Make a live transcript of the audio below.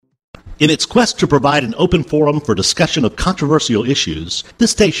In its quest to provide an open forum for discussion of controversial issues, this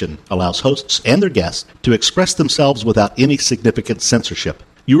station allows hosts and their guests to express themselves without any significant censorship.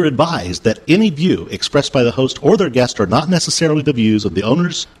 You are advised that any view expressed by the host or their guest are not necessarily the views of the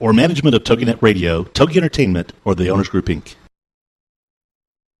owners or management of TogiNet Radio, Togi Entertainment, or the Owners Group, Inc.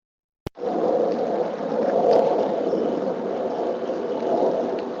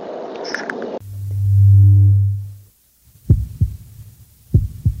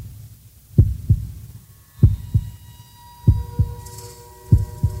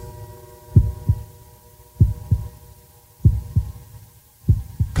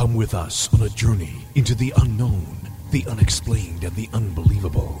 Come with us on a journey into the unknown, the unexplained, and the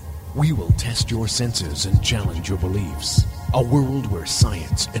unbelievable. We will test your senses and challenge your beliefs. A world where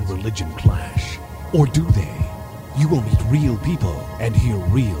science and religion clash. Or do they? You will meet real people and hear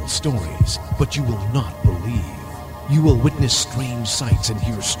real stories, but you will not believe. You will witness strange sights and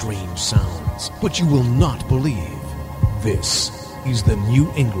hear strange sounds, but you will not believe. This is the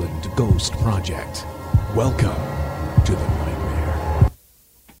New England Ghost Project. Welcome to the nightmare.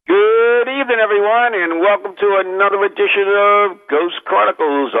 Good evening, everyone, and welcome to another edition of Ghost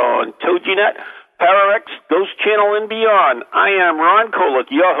Chronicles on TogiNet, PowerX, Ghost Channel, and beyond. I am Ron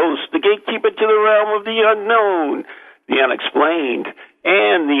Kolick, your host, the gatekeeper to the realm of the unknown, the unexplained,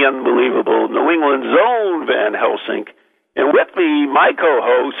 and the unbelievable, New England's own Van Helsing. And with me, my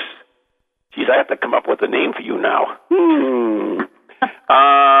co-host, geez, I have to come up with a name for you now.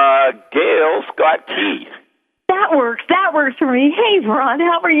 Gail Scott Key. That works for me. Hey, Ron,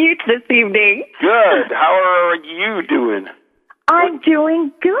 how are you this evening? Good. How are you doing? I'm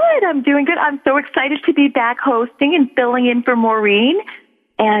doing good. I'm so excited to be back hosting and filling in for Maureen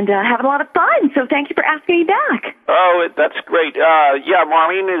and having a lot of fun. So thank you for asking me back. Oh, that's great. Yeah,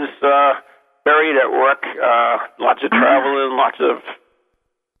 Maureen is buried at work. Lots of traveling, lots of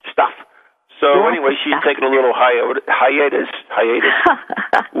stuff. So anyway, she's taking a little hiatus,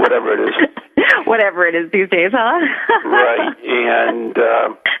 whatever it is. Whatever it is these days, huh? Right, and,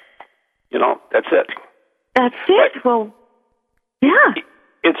 that's it. That's it? But, well, yeah.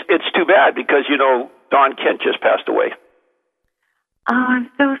 It's too bad because, Don Kent just passed away. Oh, I'm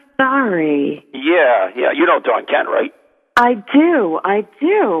so sorry. Yeah, you know Don Kent, right? I do.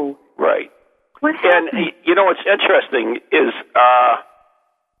 Right. What happened? And, what's interesting is,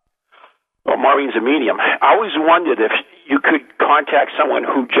 Maureen's a medium. I always wondered if you could contact someone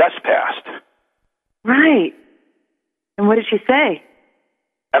who just passed. Right. And what did she say?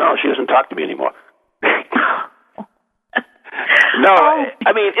 I don't know. She doesn't talk to me anymore. No,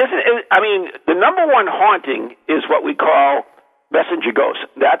 I mean, the number one haunting is what we call messenger ghosts.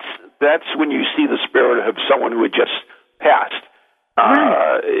 That's when you see the spirit of someone who had just passed.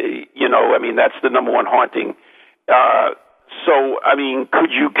 Right. That's the number one haunting. So,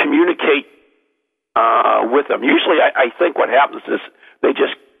 could you communicate with them? Usually, I think what happens is they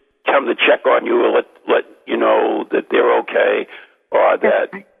just come to check on you or let you know that they're okay or that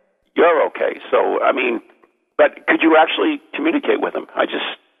you're okay. So, but could you actually communicate with them? I just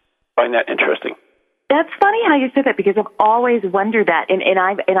find that interesting. That's funny how you said that because I've always wondered that, and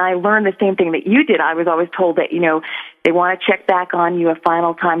I learned the same thing that you did. I was always told that they want to check back on you a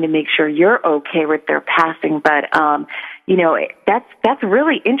final time to make sure you're okay with their passing. But that's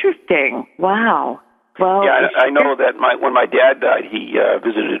really interesting. Wow. Well, yeah, I know that when my dad died, he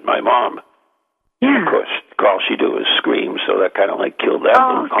visited my mom. Yeah. And of course, all she do is scream, so that kind of killed that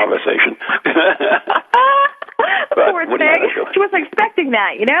little conversation. Poor thing. She wasn't expecting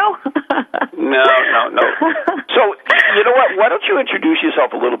that, No. So, you know what? Why don't you introduce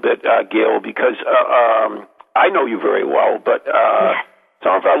yourself a little bit, Gail, because I know you very well, but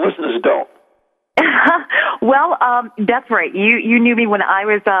some of our listeners don't. Well, that's right. You knew me when I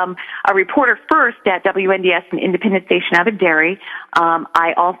was a reporter first at WNDS, an independent station out of Derry.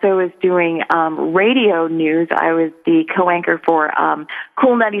 I also was doing radio news. I was the co-anchor for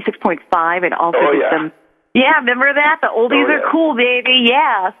Cool 96.5 and also did some... Yeah, remember that? The oldies are cool, baby.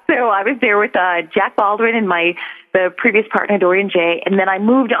 Yeah. So I was there with Jack Baldwin and the previous partner, Dorian J. And then I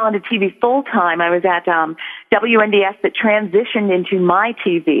moved on to TV full time. I was at WNDS that transitioned into my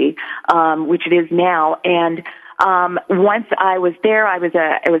TV, which it is now. And once I was there, I was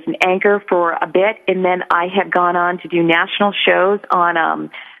an anchor for a bit, and then I had gone on to do national shows on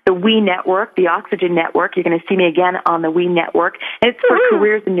the WE Network, the Oxygen Network. You're going to see me again on the WE Network. And it's for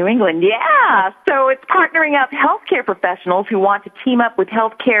careers in New England. Yeah. So it's partnering up healthcare professionals who want to team up with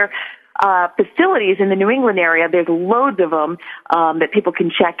healthcare facilities in the New England area. There's loads of them that people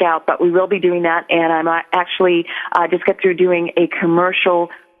can check out, but we will be doing that. And I'm actually just got through doing a commercial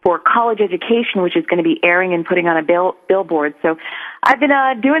for college education, which is going to be airing and putting on a billboard. So I've been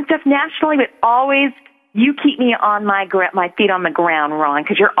doing stuff nationally, but always you keep me on my feet on the ground, Ron,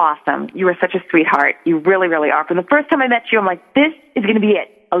 because you're awesome. You are such a sweetheart. You really, really are. From the first time I met you, I'm like, this is going to be it.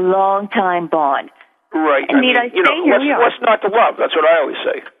 A long-time bond. Right. And what's not to love? That's what I always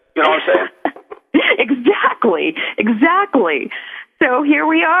say. You know what I'm saying? Exactly. So here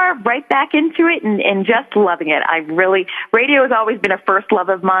we are, right back into it and just loving it. Radio has always been a first love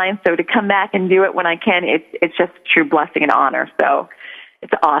of mine, so to come back and do it when I can, it's just a true blessing and honor. So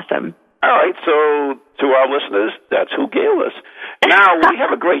it's awesome. All right, so to our listeners, that's who Gail is. Now, we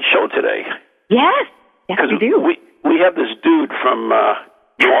have a great show today. Yes, we do. We have this dude from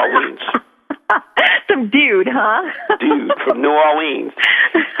New Orleans. Some dude, huh? Dude from New Orleans.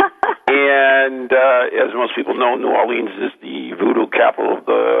 And as most people know, New Orleans is the voodoo capital of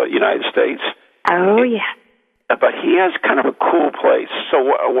the United States. Oh, yeah. But he has kind of a cool place.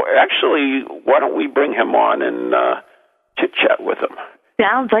 So actually, why don't we bring him on and chit-chat with him?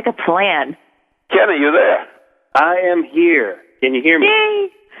 Sounds like a plan. Ken, are you there? I am here. Can you hear me?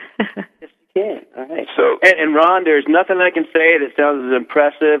 Yay! Yes, you can. All right. So, and Ron, there's nothing I can say that sounds as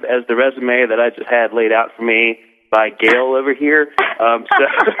impressive as the resume that I just had laid out for me by Gail over here.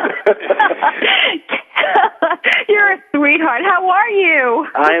 You're a sweetheart. How are you?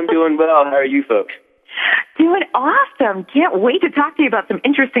 I am doing well. How are you folks? Doing awesome. Can't wait to talk to you about some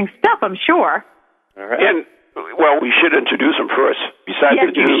interesting stuff, I'm sure. All right. And, well, we should introduce him first. Besides yes,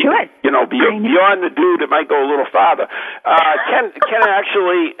 the dude, you should. Beyond the dude, it might go a little farther. Ken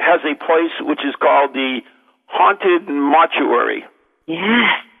actually has a place which is called the Haunted Mortuary.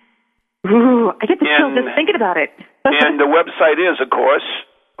 Yes. Ooh, I get the chills just thinking about it. And the website is, of course,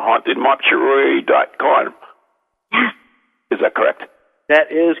 hauntedmortuary.com. Yes. Is that correct?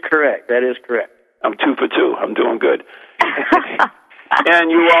 That is correct. I'm 2 for 2. I'm doing good.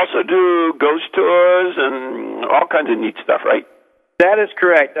 And you also do ghost tours and all kinds of neat stuff, right? That is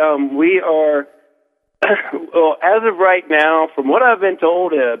correct. We are, well, as of right now, from what I've been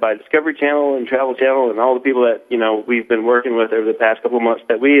told by Discovery Channel and Travel Channel and all the people that, we've been working with over the past couple of months,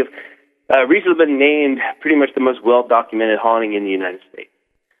 that we have recently been named pretty much the most well-documented haunting in the United States.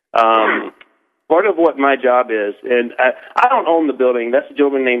 Part of what my job is, and I don't own the building. That's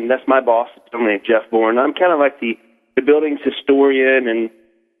that's my boss, a gentleman named Jeff Bourne. I'm kind of like the building's historian and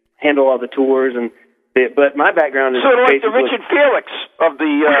handle all the tours, but my background is sort of like the Richard Felix of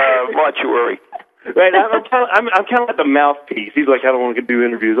the mortuary. Right, I'm kind of like the mouthpiece. He's like, I don't want to do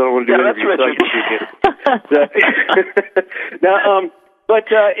interviews. I don't want to do interviews.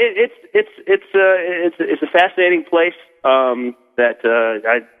 It's a fascinating place that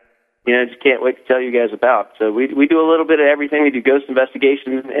I just can't wait to tell you guys about. So we do a little bit of everything. We do ghost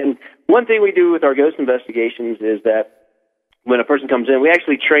investigations, and one thing we do with our ghost investigations is that when a person comes in, we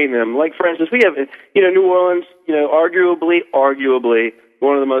actually train them. Like, for instance, we have, New Orleans, arguably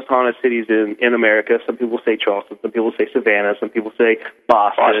one of the most haunted cities in America. Some people say Charleston, some people say Savannah, some people say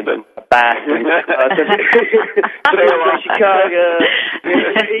Boston. Some people say Chicago.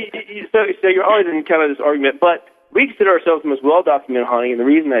 So you're always in kind of this argument, but we consider ourselves the most well-documented haunting, and the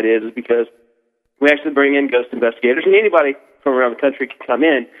reason that is because we actually bring in ghost investigators, and anybody from around the country can come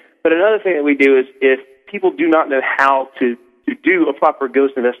in. But another thing that we do is if people do not know how to do a proper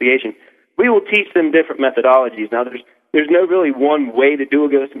ghost investigation, we will teach them different methodologies. Now, there's no really one way to do a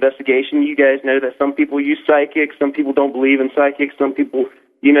ghost investigation. You guys know that some people use psychics, some people don't believe in psychics, some people,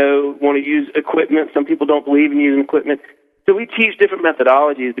 want to use equipment, some people don't believe in using equipment. So we teach different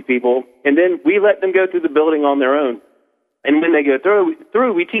methodologies to people, and then we let them go through the building on their own. And when they go through,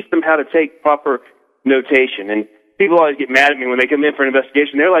 we teach them how to take proper notation. And people always get mad at me when they come in for an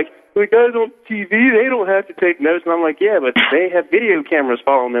investigation. They're like, the guys on TV, they don't have to take notes. And I'm like, yeah, but they have video cameras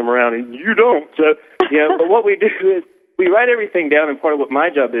following them around, and you don't. So, but what we do is we write everything down, and part of what my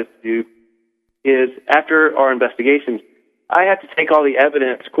job is to do is after our investigations, I have to take all the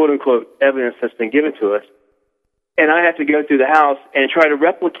evidence, quote-unquote, evidence that's been given to us, and I have to go through the house and try to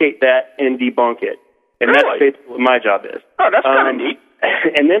replicate that and debunk it. And really? That's basically what my job is. Oh, that's kind of neat.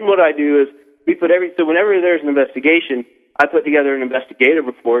 And then what I do is so whenever there's an investigation, I put together an investigative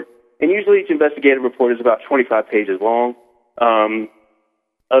report, and usually each investigative report is about 25 pages long,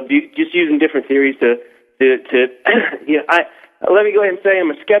 of just using different theories to let me go ahead and say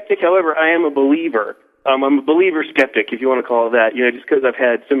I'm a skeptic. However, I am a believer. I'm a believer skeptic, if you want to call it that, just because I've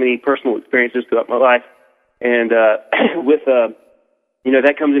had so many personal experiences throughout my life. And that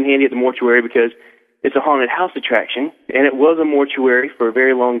comes in handy at the mortuary because it's a haunted house attraction, and it was a mortuary for a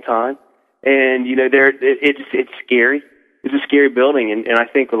very long time. And, it's scary. It's a scary building, and I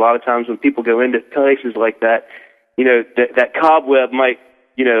think a lot of times when people go into places like that, that cobweb might,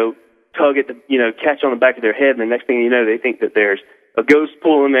 tug at the, catch on the back of their head, and the next thing you know, they think that there's a ghost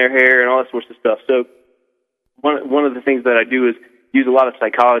pulling their hair and all that sorts of stuff. So one of the things that I do is use a lot of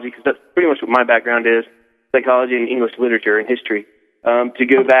psychology, because that's pretty much what my background is, psychology and English literature and history, to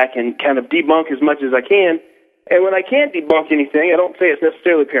go back and kind of debunk as much as I can. And when I can't debunk anything, I don't say it's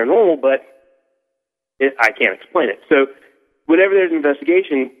necessarily paranormal, but I can't explain it. So whenever there's an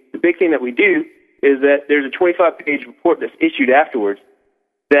investigation, the big thing that we do is that there's a 25-page report that's issued afterwards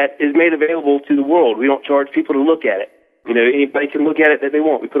that is made available to the world. We don't charge people to look at it. Anybody can look at it that they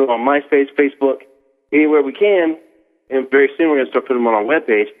want. We put it on MySpace, Facebook, anywhere we can, and very soon we're going to start putting them on our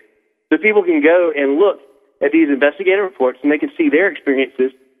webpage. So people can go and look at these investigative reports, and they can see their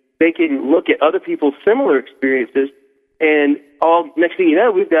experiences. They can look at other people's similar experiences, and next thing you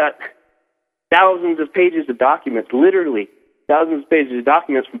know, we've got thousands of pages of documents, literally thousands of pages of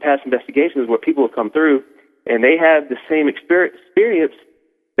documents from past investigations where people have come through, and they have the same experience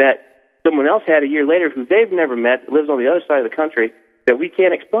that someone else had a year later who they've never met, that lives on the other side of the country, that we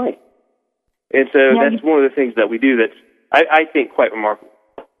can't explain. And so that's one of the things that we do that's, I think, quite remarkable.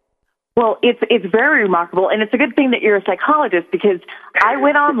 Well, it's very remarkable, and it's a good thing that you're a psychologist, because I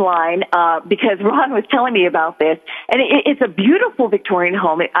went online because Ron was telling me about this, and it's a beautiful Victorian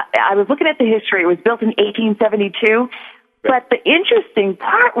home. I was looking at the history. It was built in 1872, but the interesting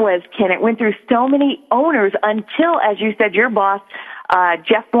part was, Ken, it went through so many owners until, as you said, your boss,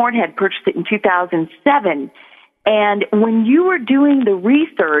 Jeff Bourne, had purchased it in 2007. And when you were doing the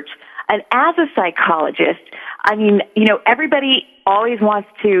research, and as a psychologist, I mean, everybody always wants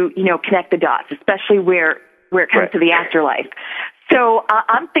to, connect the dots, especially where it comes to the afterlife. So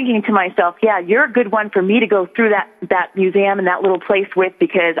I'm thinking to myself, yeah, you're a good one for me to go through that museum and that little place with,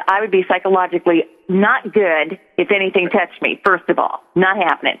 because I would be psychologically not good if anything touched me, first of all. Not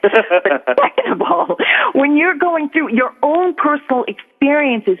happening. But second of all, when you're going through your own personal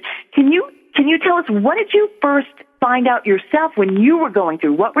experiences, can you tell us, what did you first find out yourself when you were going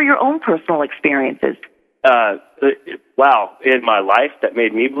through? What were your own personal experiences? Wow, in my life that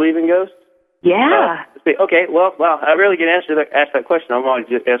made me believe in ghosts? Yeah. Okay, well, I rarely get asked that question. I'm always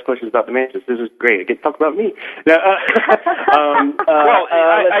just asked questions about the mansions. This is great. I get to talk about me. No, I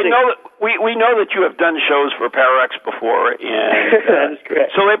know that we know that you have done shows for Pararex before, and that is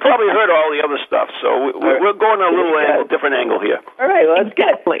correct. So they probably heard all the other stuff. So we're going a little different angle here. All right, well, that's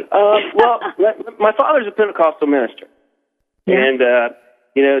exactly. My father's a Pentecostal minister, and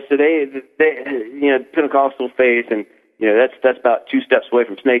so they Pentecostal faith, and that's about 2 steps away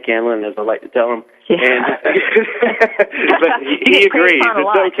from snake handling, as I like to tell them. Yeah. And but he agrees.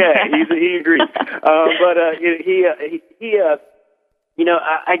 It's okay. He agrees.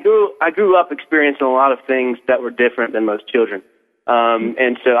 I grew up experiencing a lot of things that were different than most children,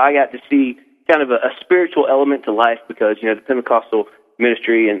 and so I got to see kind of a spiritual element to life, because the Pentecostal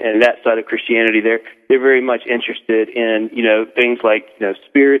ministry and that side of Christianity, they're very much interested in things like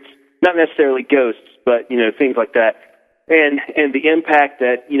spirits, not necessarily ghosts, but things like that. And the impact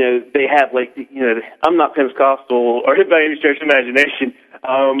that, they have, like, I'm not Pentecostal or by any stretch of imagination,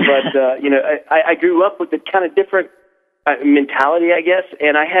 but I grew up with a kind of different mentality, I guess,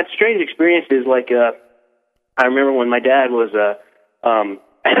 and I had strange experiences, like, I remember when my dad was,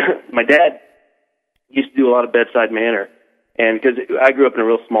 my dad used to do a lot of bedside manner, and because I grew up in a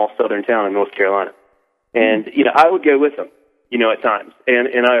real small southern town in North Carolina, and, I would go with him, at times,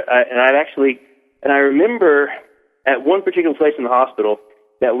 and I remember at one particular place in the hospital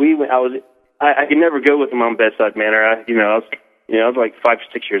that we went, I could never go with him on bedside manner. I was like 5 or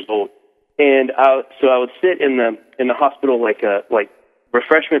 6 years old, and so I would sit in the hospital like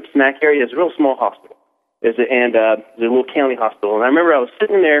refreshment snack area. It's a real small hospital, it's a little county hospital. And I remember I was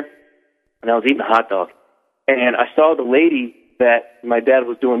sitting there and I was eating a hot dog, and I saw the lady that my dad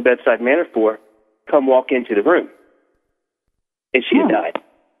was doing bedside manner for come walk into the room, and she had died.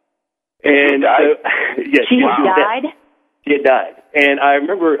 And she died? She had died. And I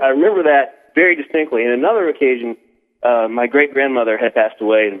remember that very distinctly. And another occasion, my great-grandmother had passed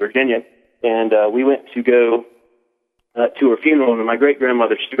away in Virginia, and we went to go to her funeral. And my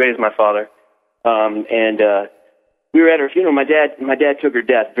great-grandmother, she raised my father, and we were at her funeral. My dad took her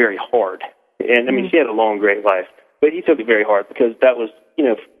death very hard. And, I mean, she had a long, great life, but he took it very hard, because that was,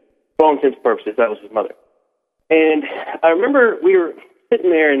 for all intents and purposes, that was his mother. And I remember we were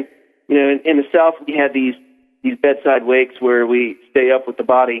sitting there, and in the South, we had these bedside wakes where we stay up with the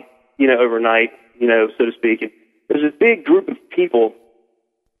body, overnight, so to speak. And there's this big group of people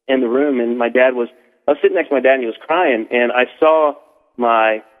in the room, and I was sitting next to my dad, and he was crying, and I saw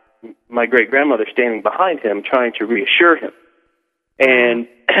my great-grandmother standing behind him, trying to reassure him. And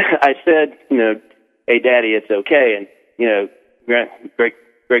I said, hey, Daddy, it's okay. And,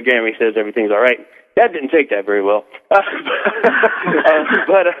 Greg Gammey says everything's all right. Dad didn't take that very well. But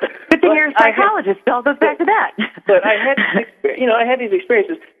then you're a psychologist, so it goes back to that. But I had, I had these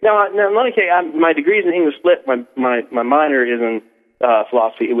experiences. Now let me tell you, my degree is in English Lit. My minor is in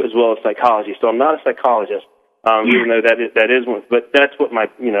philosophy as well as psychology. So I'm not a psychologist, even though that is one. But that's what my,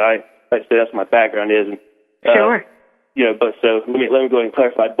 I like to say that's my background is. And, sure. But so let me go ahead and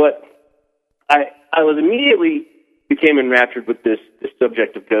clarify. But I was immediately became enraptured with this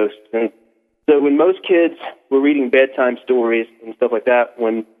subject of ghosts. And so when most kids were reading bedtime stories and stuff like that,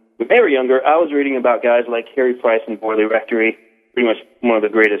 when they were younger, I was reading about guys like Harry Price and Borley Rectory, pretty much one of the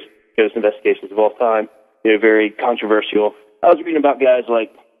greatest ghost investigations of all time, very controversial. I was reading about guys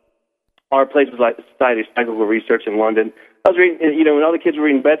like places like the Society of Psychical Research in London. I was reading, when all the kids were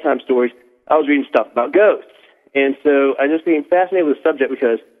reading bedtime stories, I was reading stuff about ghosts. And so I just became fascinated with the subject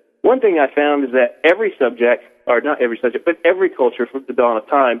because one thing I found is that every subject, or not every subject, but every culture from the dawn of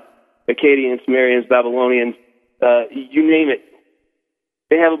time, Akkadians, Sumerians, Babylonians, you name it,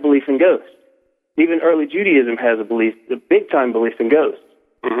 they have a belief in ghosts. Even early Judaism has a big-time belief in ghosts.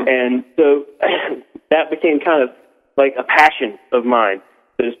 Mm-hmm. And so that became kind of like a passion of mine,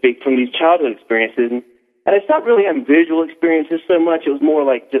 so to speak, from these childhood experiences. And I stopped really having visual experiences so much. It was more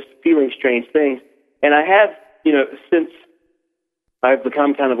like just feeling strange things. And I have, since I've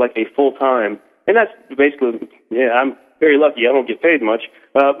become kind of like a full-time, and that's basically, I'm very lucky. I don't get paid much,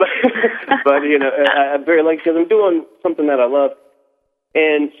 but I'm very lucky because I'm doing something that I love,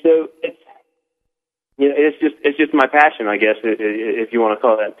 and so it's just my passion, I guess, if you want to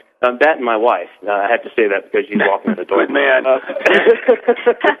call it that. That and my wife. I have to say that because she's walking in the door. Good man. I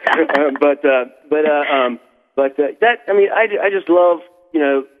just love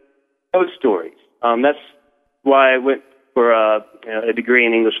ghost stories. That's why I went for a degree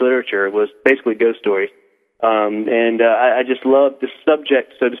in English literature. It was basically ghost stories. I just love the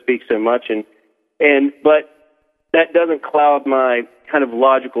subject, so to speak, so much, but that doesn't cloud my kind of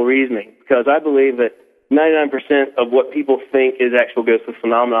logical reasoning, because I believe that 99% of what people think is actual ghostly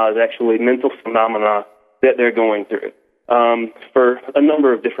phenomena is actually mental phenomena that they're going through, for a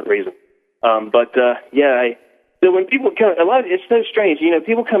number of different reasons. So when people come, it's so strange,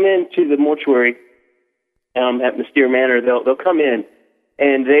 people come into the mortuary, at Mystere Manor, they'll come in,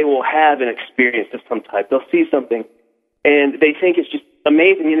 and they will have an experience of some type. They'll see something, and they think it's just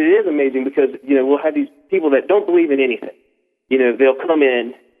amazing, and it is amazing because, we'll have these people that don't believe in anything. They'll come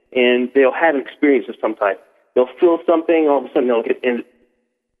in, and they'll have an experience of some type. They'll feel something, all of a sudden they'll get in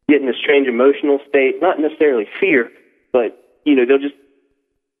a strange emotional state, not necessarily fear, but, they'll just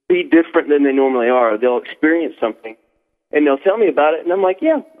be different than they normally are. They'll experience something, and they'll tell me about it, and I'm like,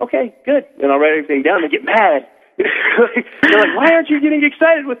 yeah, okay, good. And I'll write everything down and get mad. They're like, why aren't you getting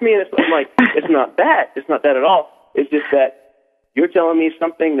excited with me? And I'm like, it's not that. It's not that at all. It's just that you're telling me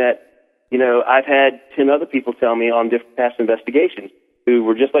something that, I've had 10 other people tell me on different past investigations who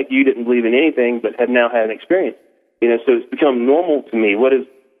were just like you, didn't believe in anything, but have now had an experience. So it's become normal to me. What has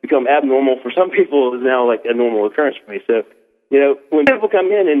become abnormal for some people is now like a normal occurrence for me. So, when people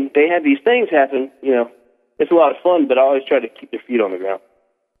come in and they have these things happen, it's a lot of fun, but I always try to keep their feet on the ground.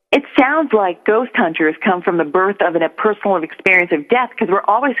 It sounds like ghost hunters come from the birth of a personal experience of death, because we're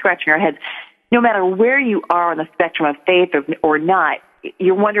always scratching our heads. No matter where you are on the spectrum of faith or not,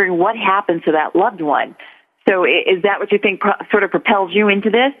 you're wondering what happens to that loved one. So is that what you think sort of propels you into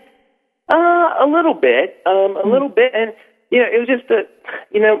this? A little bit. And, it was just that,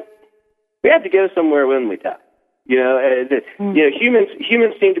 we have to go somewhere when we die. Humans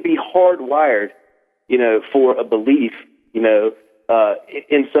seem to be hardwired, for a belief,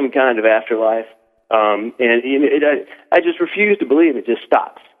 in some kind of afterlife. I just refuse to believe it just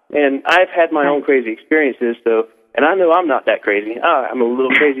stops. And I've had my own crazy experiences, and I know I'm not that crazy. I'm a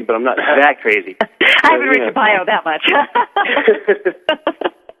little crazy, but I'm not that crazy. I haven't read your bio that much.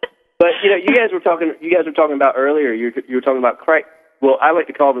 But you guys were talking about earlier. You were talking about I like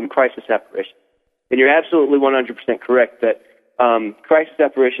to call them crisis apparitions. And you're absolutely 100% correct that crisis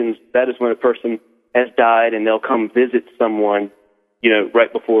apparitions, that is when a person has died and they'll come visit someone,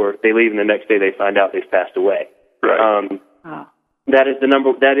 right before they leave, and the next day they find out they've passed away. Right. That is the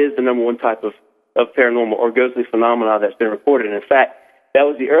number one type of paranormal or ghostly phenomena that's been reported. And in fact, that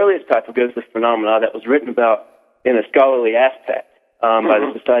was the earliest type of ghostly phenomena that was written about in a scholarly aspect by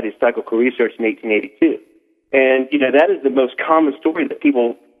the Society of Psychical Research in 1882. And, that is the most common story that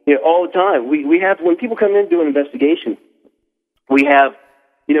people, all the time. We have, when people come in to do an investigation, we have,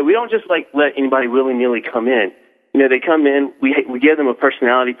 we don't just let anybody willy-nilly come in. They come in, we give them a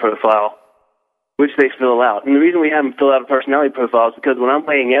personality profile, which they fill out. And the reason we have them fill out a personality profile is because when I'm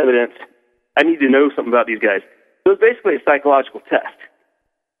weighing evidence, I need to know something about these guys. So it's basically a psychological test.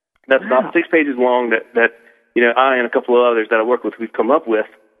 That's about 6 pages long that I and a couple of others that I work with, we've come up with,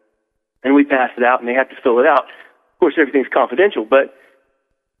 and we pass it out, and they have to fill it out. Of course, everything's confidential, but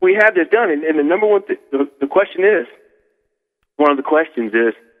we have this done, and the number one, the question is, one of the questions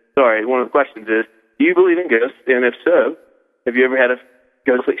is, do you believe in ghosts? And if so, have you ever had a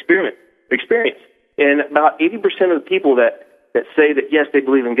ghost experience? And about 80% of the people that say that, yes, they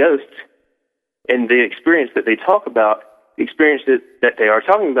believe in ghosts, and the experience that they talk about, the experience that they are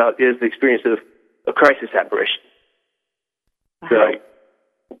talking about is the experience of a crisis apparition. Right.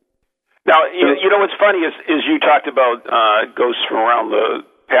 Now, you know what's funny is you talked about ghosts from around the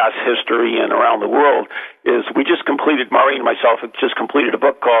past history and around the world, is we just completed, Maureen and myself have just completed a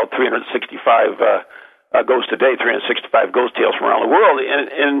book called 365 Ghosts a Day, 365 Ghost Tales from around the world,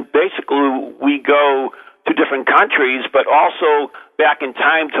 and basically we go to different countries, but also back in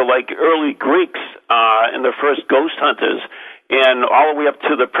time to like early Greeks and their first ghost hunters, and all the way up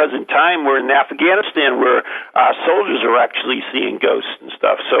to the present time. We're in Afghanistan where soldiers are actually seeing ghosts and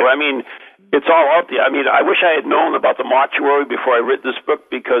stuff. So, I mean, it's all out there. I mean, I wish I had known about the mortuary before I read this book,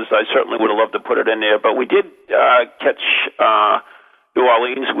 because I certainly would have loved to put it in there. But we did catch New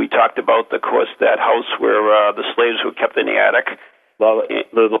Orleans. We talked about, of course, that house where the slaves were kept in the attic.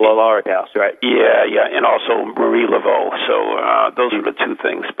 The Lalaurie house, right? Yeah, and also Marie Laveau. So those are the two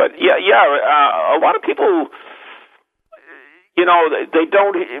things. But a lot of people, they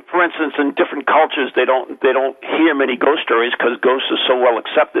don't. For instance, in different cultures, they don't hear many ghost stories because ghosts are so well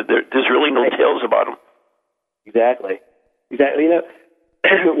accepted. There's really no tales about them. Exactly.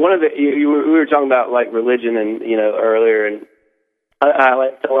 One of we were talking about like religion and earlier, and I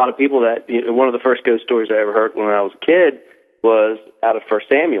like to tell a lot of people that one of the first ghost stories I ever heard when I was a kid was out of 1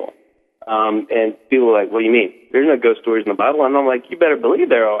 Samuel. And people were like, what do you mean? There's no ghost stories in the Bible. And I'm like, you better believe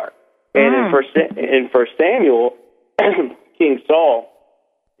there are. And in 1 Samuel, King Saul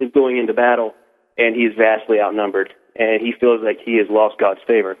is going into battle, and he's vastly outnumbered. And he feels like he has lost God's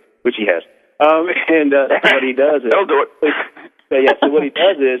favor, which he has. And what he does is... They'll do it. So what he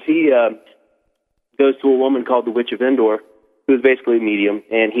does is he goes to a woman called the Witch of Endor, who's basically a medium,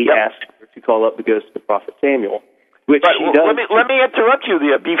 and he asks her to call up the ghost of the prophet Samuel. Which she does. Let me interrupt you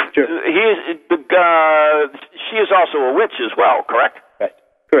there. Sure. She is also a witch as well, correct? Right.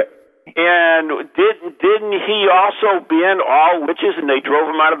 Correct. And didn't he also ban all witches, and they drove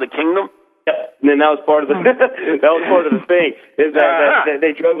him out of the kingdom? Yeah. And then that was part of the thing is that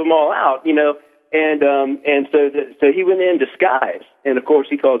they drove them all out, and so he went in disguise, and of course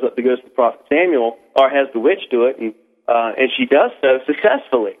he calls up the ghost of the prophet Samuel, or has the witch do it, and she does so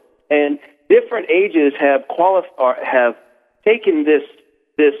successfully. And different ages have taken this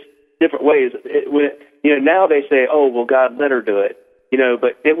different ways. Now they say, oh, well, God let her do it,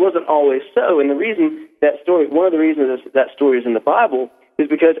 but it wasn't always so. And one of the reasons that story is in the Bible is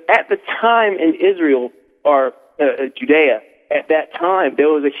because at the time in Israel, or Judea, at that time, there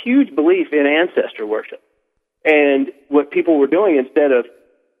was a huge belief in ancestor worship. And what people were doing, instead of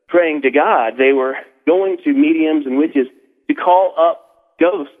praying to God, they were going to mediums and witches to call up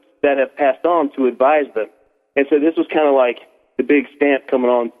ghosts that have passed on to advise them. And so this was kind of like the big stamp coming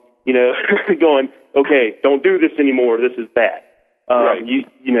on, going, okay, don't do this anymore. This is bad. Right. You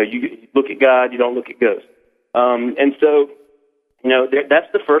look at God, you don't look at ghosts. And so, that's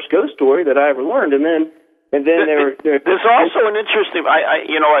the first ghost story that I ever learned. And then there's also an interesting,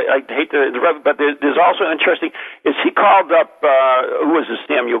 I hate to interrupt, but there's also an interesting, is he called up, who was this,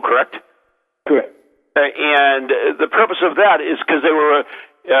 Samuel, correct? Correct. And the purpose of that is because they were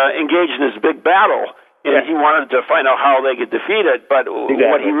engaged in this big battle, and he wanted to find out how they could defeat it. But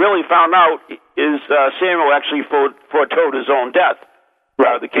what he really found out is Samuel actually foretold his own death.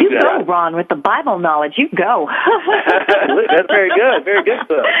 Right. You go, Ron, with the Bible knowledge. You go. That's very good. Very good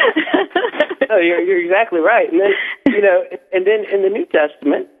stuff. No, you're exactly right. And then, and then in the New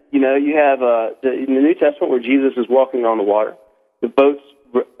Testament, you have in the New Testament where Jesus is walking on the water, the boat's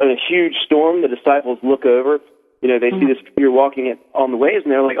in a huge storm. The disciples look over. They see this figure walking on the waves,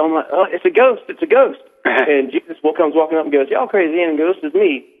 and they're like, oh, it's a ghost. It's a ghost. And Jesus comes walking up and goes, y'all crazy, and ghost is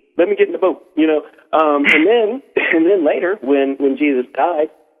me. Let me get in the boat, and then later, when Jesus died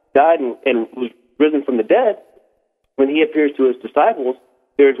and was risen from the dead, when he appears to his disciples,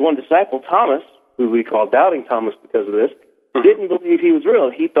 there's one disciple, Thomas, who we call Doubting Thomas because of this, didn't believe he was real.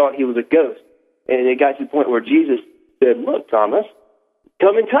 He thought he was a ghost. And it got to the point where Jesus said, look, Thomas,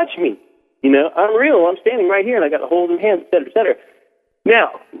 come and touch me. I'm real. I'm standing right here, and I got a hold in hand, et cetera, et cetera.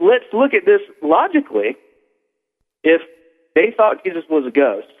 Now, let's look at this logically. If they thought Jesus was a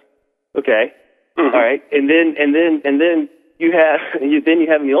ghost, okay, all right, and then you have in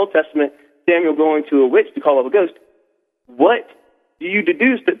the Old Testament Samuel going to a witch to call up a ghost. What do you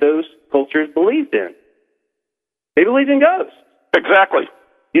deduce that those cultures believed in? They believed in ghosts. Exactly.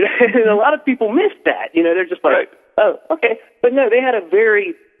 You know, and a lot of people miss that. You know, they're just like, oh, okay. But no, they had a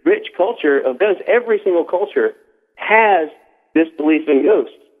very rich culture of ghosts. Every single culture has this belief in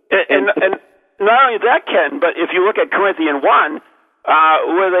ghosts. And not only that, Ken, but if you look at Corinthians 1,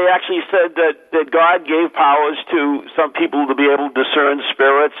 where they actually said that God gave powers to some people to be able to discern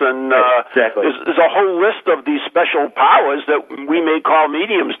spirits, and exactly. There's a whole list of these special powers that we may call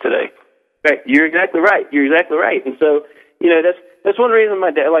mediums today. Right, you're exactly right. And so, you know, that's one reason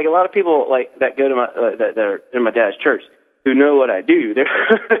my dad, like a lot of people like that go to my that are in my dad's church who know what I do.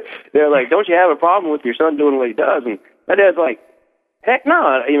 They're like, don't you have a problem with your son doing what he does? And my dad's like, heck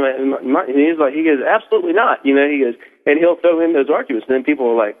no. You know, he goes, absolutely not. You know, he goes, and he'll throw in those arguments, and then people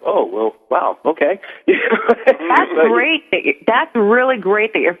are like, oh, well, wow, okay. That's great. That's really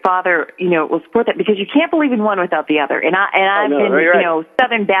great that your father, you know, will support that, because you can't believe in one without the other. And I've been, right. You know,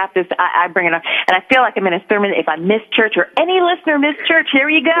 Southern Baptist. I bring it up, and I feel like I'm in a sermon. If I miss church, or any listener miss church, here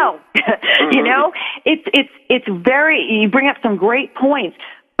you go. You know, it's very. You bring up some great points,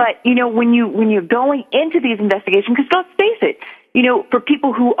 but you know, when you're going into these investigations, because let's face it, you know, for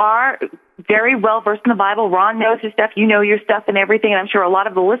people who are very well versed in the Bible, Ron knows his stuff, you know your stuff and everything, and I'm sure a lot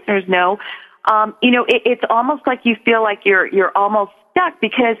of the listeners know. You know, it's almost like you feel like you're almost stuck,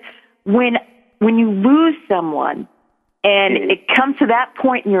 because when you lose someone and it comes to that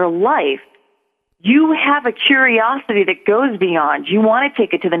point in your life, you have a curiosity that goes beyond. You want to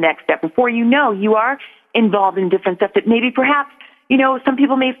take it to the next step. Before you know, you are involved in different stuff that maybe perhaps, you know, some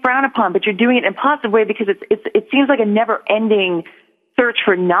people may frown upon, but you're doing it in a positive way, because it seems like a never-ending search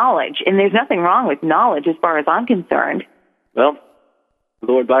for knowledge, and there's nothing wrong with knowledge as far as I'm concerned. Well,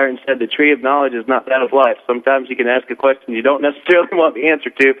 Lord Byron said the tree of knowledge is not that of life. Sometimes you can ask a question you don't necessarily want the answer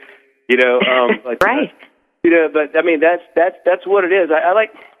to, you know. Like, right. You know, but I mean that's what it is. I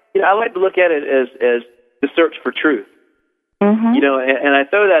like to look at it as the search for truth. Mm-hmm. You know, and I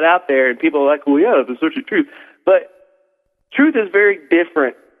throw that out there, and people are like, well, yeah, the search for truth, but truth is very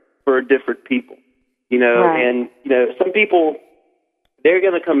different for different people. You know, right. And you know, some people, they're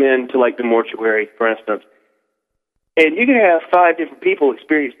going to come into like the mortuary, for instance, and you can have 5 different people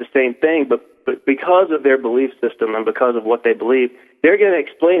experience the same thing, but because of their belief system and because of what they believe, they're going to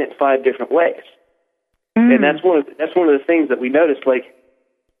explain it 5 different ways. Mm. And that's one of the things that we notice. Like,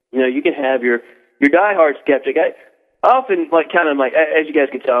 you know, you can have your diehard skeptic. I often as you guys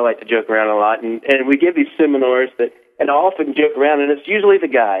can tell, I like to joke around a lot, and we give these seminars and I often joke around, and it's usually the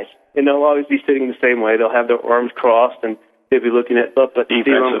guys, and they'll always be sitting the same way. They'll have their arms crossed, and they'll be looking at the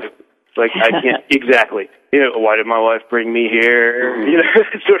ceiling. Like, I can't, exactly. You know, why did my wife bring me here? You know,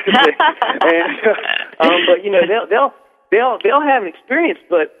 sort of thing. And, but, you know, they'll have an experience,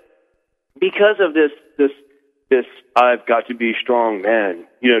 but because of this I've got to be strong man,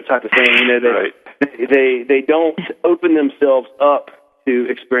 you know, type of thing, you know, they don't open themselves up to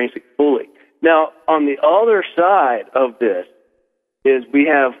experience it fully. Now, on the other side of this is we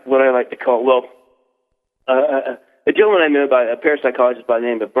have what I like to call, a gentleman I know, a parapsychologist by the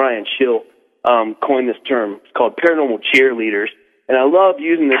name of Brian Schill, coined this term. It's called paranormal cheerleaders. And I love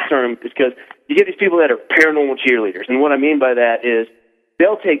using this term because you get these people that are paranormal cheerleaders. And what I mean by that is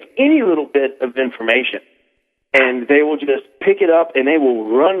they'll take any little bit of information and they will just pick it up and they will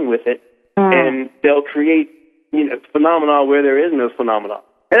run with it, and they'll create, you know, phenomena where there is no phenomena.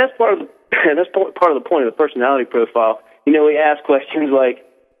 And that's part of the point of the personality profile. You know, we ask questions like,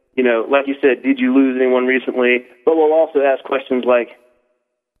 you know, like you said, did you lose anyone recently? But we'll also ask questions like,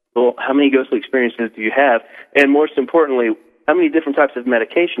 well, how many ghostly experiences do you have? And most importantly, how many different types of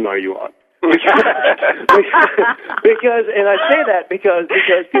medication are you on? Because, and I say that because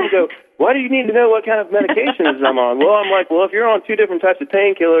people go, why do you need to know what kind of medications I'm on? Well, I'm like, well, if you're on 2 different types of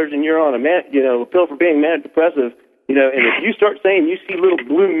painkillers and you're on a pill for being manic depressive, you know, and if you start saying you see little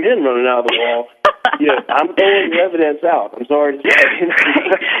blue men running out of the wall, you know, I'm throwing the evidence out. I'm sorry to say.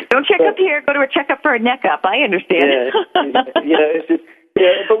 Don't check up here. Go to a checkup for a neck up. I understand. Yeah, you know, it's just,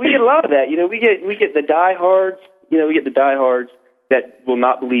 yeah, but we get a lot of that. You know, we get the diehards. You know, we get the diehards that will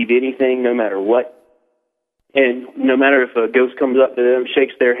not believe anything, no matter what, and no matter if a ghost comes up to them,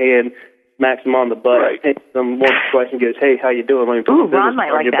 shakes their hand, smacks them on the butt, takes them once or twice, and goes, "Hey, how you doing? Let me put the business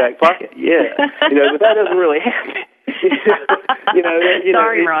in your back pocket." Yeah, you know, but that doesn't really happen. you know,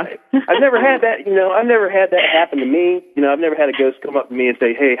 Sorry, Ron. I've never had that. You know, I've never had that happen to me. You know, I've never had a ghost come up to me and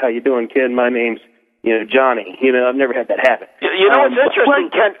say, "Hey, how you doing, kid? My name's, you know, Johnny." You know, I've never had that happen. You know what's interesting,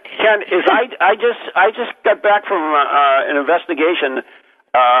 Ken, is I just got back from an investigation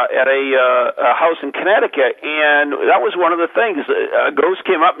at a house in Connecticut, and that was one of the things. A ghost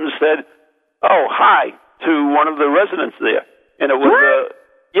came up and said, "Oh, hi," to one of the residents there. And it was,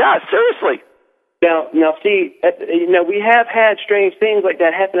 seriously. Now, see, we have had strange things like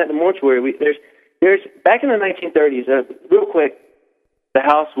that happen at the mortuary. There's back in the 1930s, real quick, the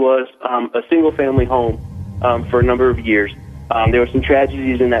house was a single-family home for a number of years. There were some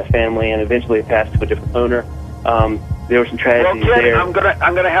tragedies in that family, and eventually it passed to a different owner. There were some tragedies there. I'm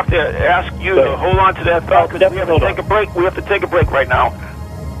gonna have to ask you to hold on to that thought because we have to take a break. We have to take a break right now.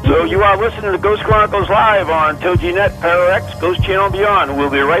 So you are listening to Ghost Chronicles Live on TogiNet, PowerX, Ghost Channel and Beyond.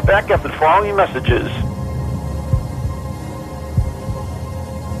 We'll be right back after the following messages.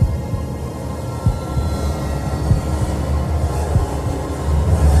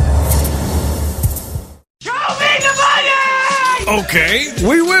 Okay,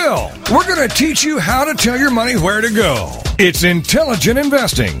 we will. We're going to teach you how to tell your money where to go. It's Intelligent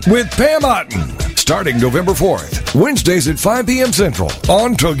Investing with Pam Otten. Starting November 4th, Wednesdays at 5 p.m. Central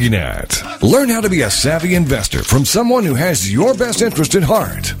on TogiNet. Learn how to be a savvy investor from someone who has your best interest at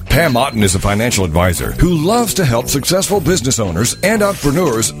heart. Pam Otten is a financial advisor who loves to help successful business owners and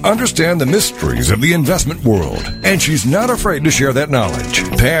entrepreneurs understand the mysteries of the investment world. And she's not afraid to share that knowledge.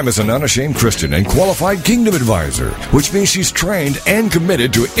 Pam is an unashamed Christian and qualified kingdom advisor, which means she's trained and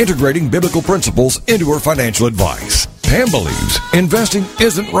committed to integrating biblical principles into her financial advice. Pam believes investing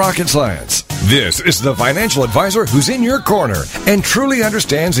isn't rocket science. This is the financial advisor who's in your corner and truly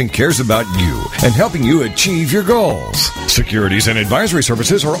understands and cares about you and helping you achieve your goals. Securities and advisory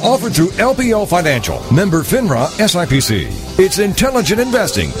services are offered through LPL Financial, member FINRA SIPC. It's Intelligent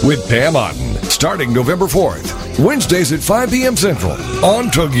Investing with Pam Otten, starting November 4th, Wednesdays at 5 p.m. Central on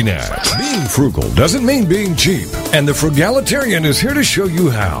TogiNet. Being frugal doesn't mean being cheap, and the Frugalitarian is here to show you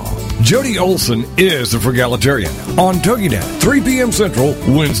how. Jody Olson is the Frugalitarian on TogiNet, 3 p.m. Central,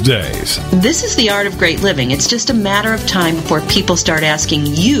 Wednesdays. This is the art of great living. It's just a matter of time before people start asking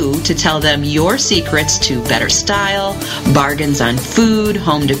you to tell them your secrets to better style, bargains on food,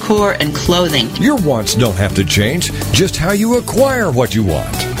 home decor, and clothing. Your wants don't have to change, just how you acquire what you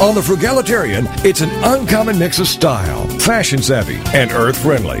want. On the Frugalitarian, it's an uncommon mix of style, fashion savvy, and earth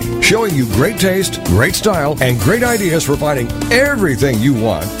friendly, showing you great taste, great style, and great ideas for finding everything you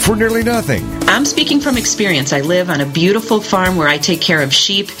want for nearly nothing. I'm speaking from experience. I live on a beautiful farm where I take care of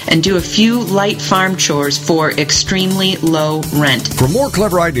sheep and do a few light farm chores for extremely low rent. For more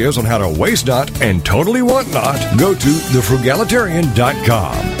clever ideas on how to waste not and totally want not, go to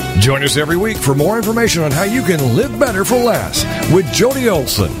thefrugalitarian.com. Join us every week for more information on how you can live better for less with Jody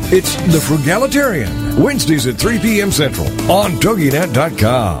Olson. It's The Frugalitarian, Wednesdays at 3 p.m. Central on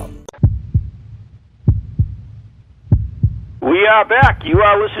TogiNet.com. We are back. You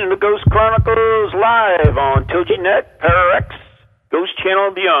are listening to Ghost Chronicles Live on TogiNet, PowerX, Ghost Channel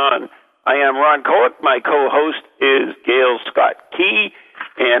and Beyond. I am Ron Kolick. My co-host is Gail Scott Key.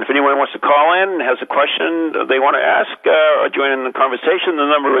 And if anyone wants to call in and has a question they want to ask or join in the conversation, the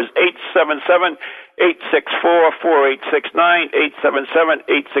number is 877-864-4869,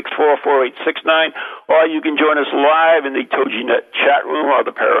 877-864-4869, or you can join us live in the TogiNet chat room or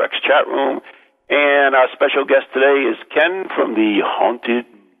the PowerX chat room. And our special guest today is Ken from the Haunted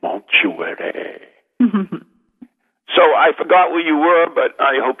Mortuary. So I forgot where you were, but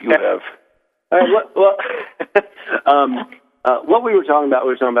I hope you have. What we were talking about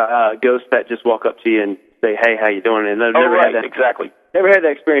ghosts that just walk up to you and say, "Hey, how you doing?" And I've never had that. Exactly. Never had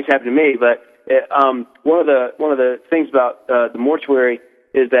that experience happen to me. But one of the things about the mortuary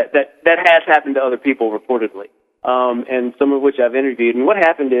is that has happened to other people reportedly, and some of which I've interviewed. And what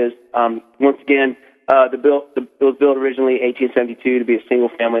happened is, once again, it was built originally 1872 to be a single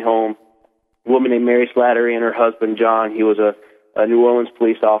family home. A woman named Mary Slattery and her husband John. He was a New Orleans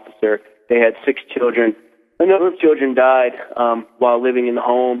police officer. They had 6 children. A number of children died while living in the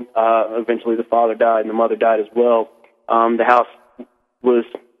home. Eventually the father died and the mother died as well. The house was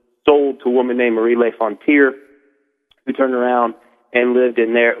sold to a woman named Marie LaFontier, who turned around and lived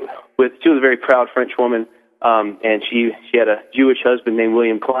in there. She was a very proud French woman, and she had a Jewish husband named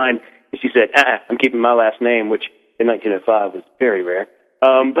William Klein. And she said, I'm keeping my last name, which in 1905 was very rare.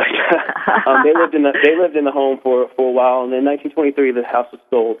 But they lived in the home for a while, and in 1923 the house was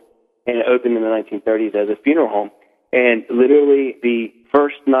sold. And it opened in the 1930s as a funeral home. And literally the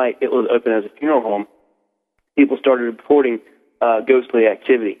first night it was open as a funeral home, people started reporting ghostly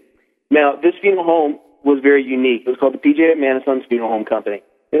activity. Now, this funeral home was very unique. It was called the P.J. McMahon & Sons Funeral Home Company.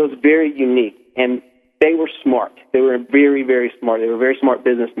 It was very unique, and they were smart. They were very, very smart. They were very smart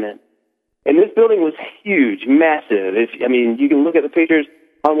businessmen. And this building was huge, massive. You can look at the pictures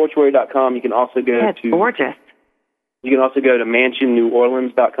on mortuary.com. You can also go That's gorgeous. You can also go to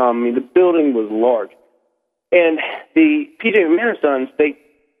mansionneworleans.com. The building was large. And the P.J. McMahon & Sons, they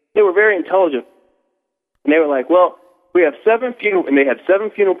were very intelligent. And they were like, well, we have 7 funeral, and they had 7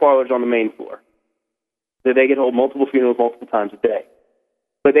 funeral parlors on the main floor. So they could hold multiple funerals multiple times a day.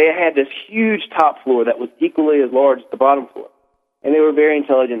 But they had this huge top floor that was equally as large as the bottom floor. And they were very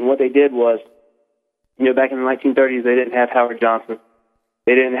intelligent. And what they did was, back in the 1930s, they didn't have Howard Johnson.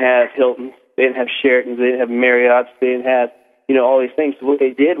 They didn't have Hilton. They didn't have Sheratons. They didn't have Marriotts. They didn't have, all these things. So what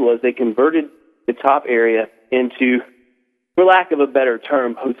they did was they converted the top area into, for lack of a better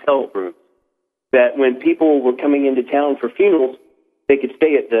term, hotel rooms. That when people were coming into town for funerals, they could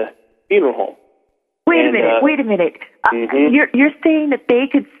stay at the funeral home. Wait a minute. You're saying that they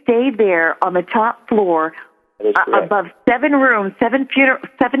could stay there on the top floor above 7 rooms, 7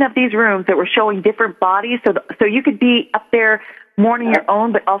 of these rooms that were showing different bodies, so you could be up there mourning your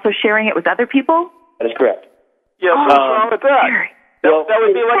own, but also sharing it with other people? That is correct. Yes, what's wrong with that? That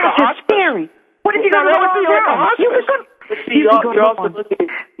would be like a hospital. Scary. What if you go to the wrong room?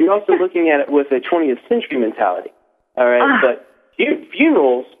 You're also looking at it with a 20th century mentality. All right, but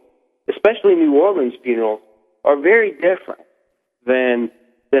funerals, especially New Orleans funerals, are very different than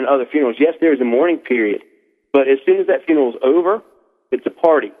other funerals. Yes, there's a mourning period, but as soon as that funeral's over, it's a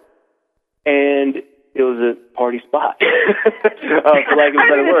party, and it was a party spot, for lack of a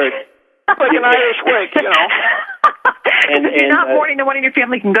better word. Like an Irish wake, And if you're not mourning the one in your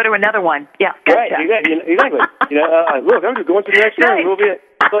family, can go to another one. Yeah, gotcha. Right, exactly. Look, I'm just going to the next room. We'll be.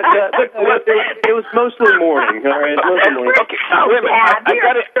 But it was mostly mourning. All right, mostly mourning. Okay, wait a minute. I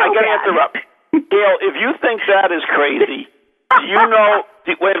got to interrupt. Gail, if you think that is crazy, do you know?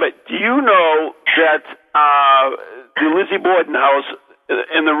 Wait a minute. Do you know that the Lizzie Borden house,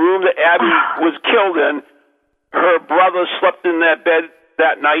 in the room that Abby was killed in, her brother slept in that bed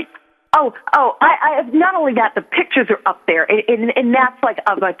that night? I not only that, the pictures are up there, and that's like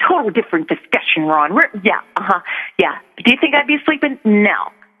a total different discussion, Ron. Yeah. Do you think I'd be sleeping?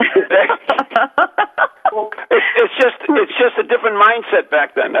 No. It's just a different mindset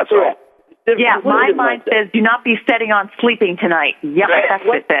back then. That's all. Yeah, my mind says do not be setting on sleeping tonight. Yep, that's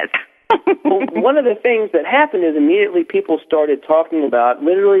what it says. Well, one of the things that happened is immediately people started talking about,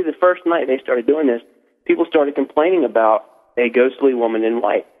 literally the first night they started doing this, people started complaining about a ghostly woman in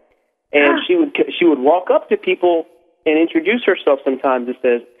white. And she would walk up to people and introduce herself sometimes.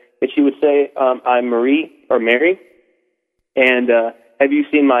 And she would say, "I'm Marie or Mary, and have you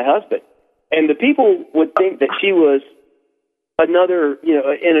seen my husband?" And the people would think that she was in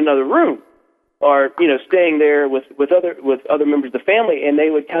another room, or staying there with other members of the family, and they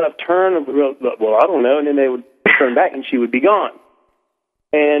would kind of turn, well, I don't know, and then they would turn back, and she would be gone.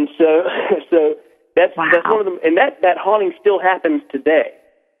 And so that's one of them, and that haunting still happens today.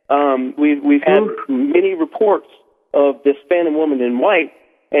 We've had many reports of this phantom woman in white,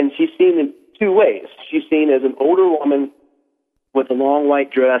 and she's seen in 2 ways. She's seen as an older woman with a long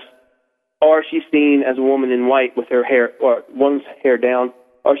white dress, or she's seen as a woman in white with her hair, or one's hair down,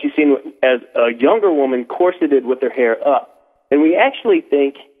 or she's seen as a younger woman corseted with her hair up. And we actually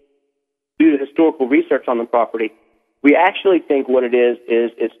think, due to historical research on the property, we actually think what it is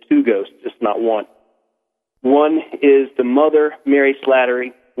it's 2 ghosts, it's not one. One is the mother, Mary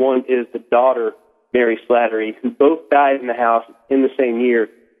Slattery. One is the daughter, Mary Slattery, who both died in the house in the same year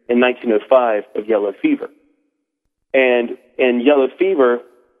in 1905 of yellow fever. And yellow fever,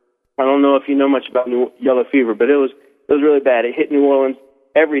 I don't know if you know much about yellow fever, but it was really bad. It hit New Orleans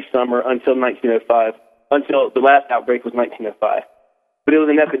every summer until 1905, until the last outbreak was 1905. But it was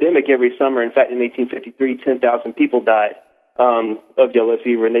an epidemic every summer. In fact, in 1853, 10,000 people died of yellow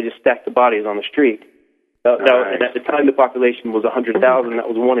fever, and they just stacked the bodies on the street. And at the time, the population was 100,000. That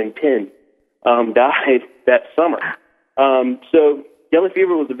was 1 in 10 died that summer. So yellow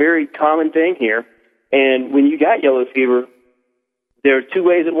fever was a very common thing here. And when you got yellow fever, there are 2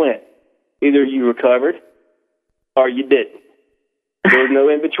 ways it went. Either you recovered or you didn't. There was no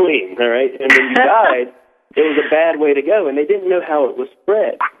in between, all right? And when you died, it was a bad way to go, and they didn't know how it was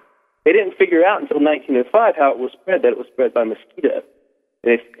spread. They didn't figure out until 1905 how it was spread, that it was spread by mosquito.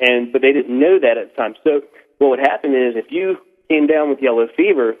 But they didn't know that at the time. So what would happen is if you came down with yellow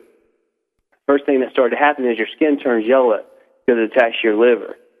fever, first thing that started to happen is your skin turns yellow because it attacks your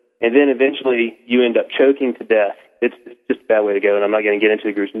liver. And then eventually you end up choking to death. It's just a bad way to go, and I'm not going to get into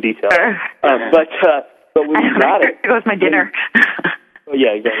the gruesome details. But when you got it... There goes my dinner.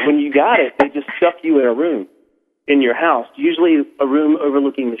 Yeah, exactly. When you got it, they just stuck you in a room in your house, usually a room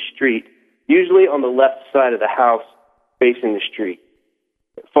overlooking the street, usually on the left side of the house facing the street,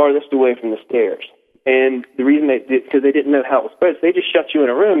 farthest away from the stairs. And the reason because they didn't know how it was spread, so they just shut you in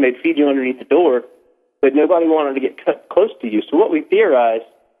a room, they'd feed you underneath the door, but nobody wanted to get close to you. So what we theorized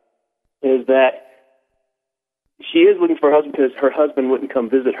is that she is looking for her husband because her husband wouldn't come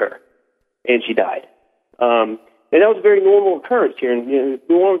visit her, and she died. And that was a very normal occurrence here. And New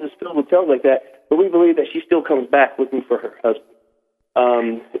Orleans is filled with tales like that, but we believe that she still comes back looking for her husband.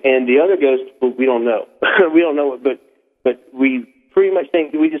 And the other ghosts, well, we don't know. We don't know it, but we pretty much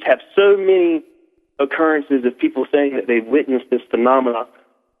think that we just have so many occurrences of people saying that they've witnessed this phenomenon.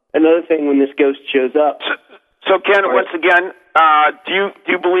 Another thing, when this ghost shows up. So Ken, once again, do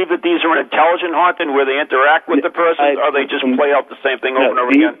you believe that these are an intelligent haunting where they interact with the person, or they just play out the same thing over and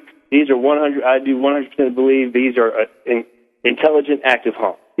over again? These are 100. I do 100% believe these are intelligent, active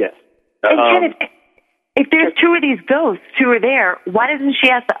haunts. Yes. And Ken, if there's two of these ghosts who are there, why doesn't she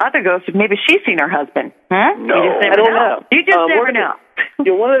ask the other ghost if maybe she's seen her husband? Huh? No, I don't know. You just never know.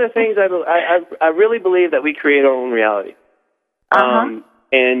 One of the things I really believe that we create our own reality.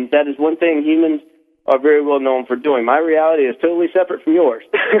 And that is one thing humans are very well known for doing. My reality is totally separate from yours.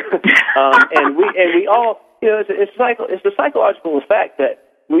 And we all, it's the psychological effect that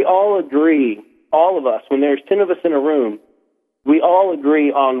we all agree, all of us, when there's 10 of us in a room, we all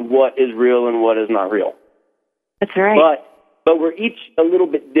agree on what is real and what is not real. That's right. But we're each a little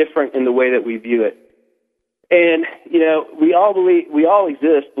bit different in the way that we view it. And, we all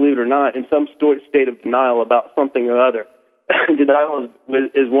exist, believe it or not, in some state of denial about something or other. Denial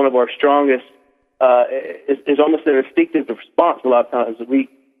is one of our strongest, is almost an instinctive response a lot of times.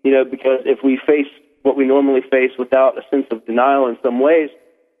 Because if we face what we normally face without a sense of denial in some ways,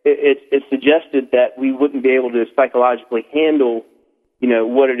 it's suggested that we wouldn't be able to psychologically handle,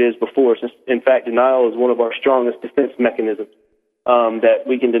 what it is before us. In fact, denial is one of our strongest defense mechanisms, that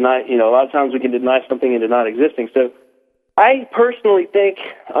we can deny, a lot of times we can deny something into not existing. So I personally think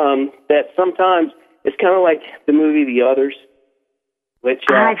that sometimes it's kind of like the movie The Others, which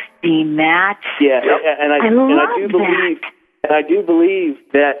I've seen that. Yeah, and I do believe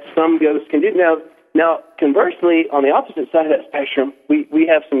that some ghosts can do. Now, conversely, on the opposite side of that spectrum, we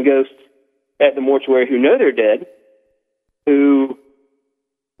have some ghosts at the mortuary who know they're dead, who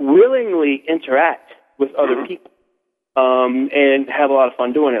willingly interact with other people, and have a lot of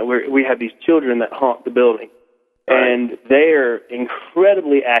fun doing it. We have these children that haunt the building, and they are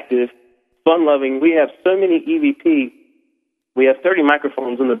incredibly active, fun-loving. We have so many EVP. We have 30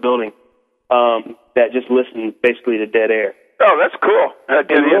 microphones in the building that just listen basically to dead air. Oh, that's cool.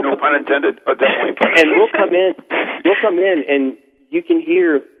 No pun intended. And we'll come in, and you can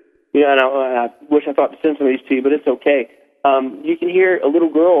hear. And I wish I thought to send some of these to you, but it's okay. You can hear a little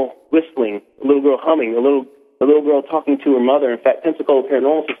girl whistling, a little girl humming, a little girl talking to her mother. In fact, Pensacola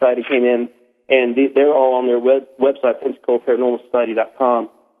Paranormal Society came in, and they're all on their website, PensacolaParanormalSociety.com,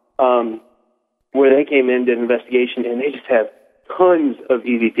 where they came in, did an investigation, and they just have tons of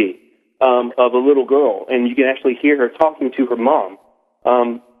EVP. Of a little girl, and you can actually hear her talking to her mom,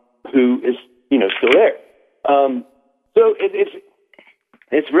 who is, still there. So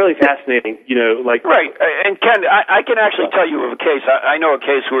it's really fascinating, Right, and Ken, I can actually tell you of a case. I know a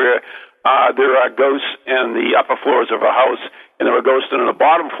case where there are ghosts in the upper floors of a house, and there are ghosts in the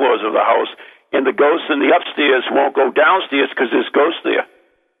bottom floors of the house, and the ghosts in the upstairs won't go downstairs because there's ghosts there.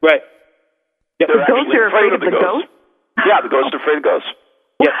 Right. Yep. The ghosts are afraid of the ghosts? Yeah, the ghosts are afraid of ghosts.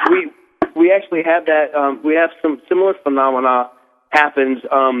 Yeah, we actually have that. We have some similar phenomena happens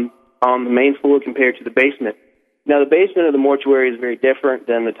on the main floor compared to the basement. Now, the basement of the mortuary is very different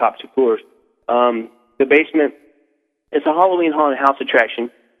than the top two floors. The basement, it's a Halloween haunted house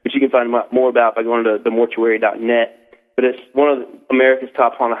attraction, which you can find more about by going to themortuary.net. But it's one of America's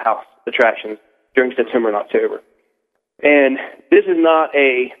top haunted house attractions during September and October. And this is not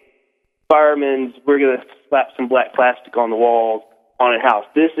a fireman's, we're going to slap some black plastic on the walls haunted house.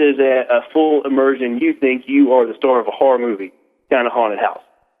 This is a full immersion. You think you are the star of a horror movie kind of haunted house.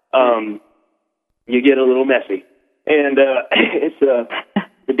 You get a little messy. And it's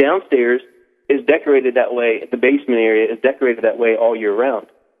the downstairs is decorated that way. The basement area is decorated that way all year round.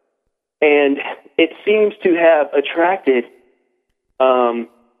 And it seems to have attracted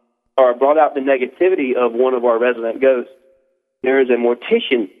or brought out the negativity of one of our resident ghosts. There is a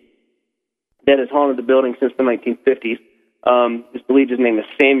mortician that has haunted the building since the 1950s. It's believed his name is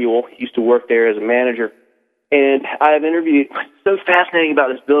Samuel. He used to work there as a manager. And I have interviewed, what's so fascinating about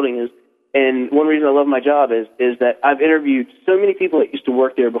this building is, and one reason I love my job is that I've interviewed so many people that used to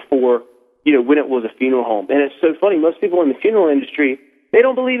work there before, when it was a funeral home. And it's so funny, most people in the funeral industry, they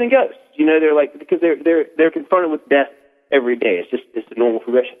don't believe in ghosts. They're like, because they're confronted with death every day. It's a normal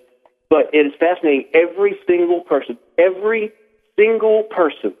progression. But it is fascinating. Every single person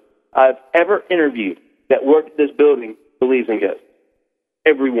I've ever interviewed that worked at this building believes in ghosts.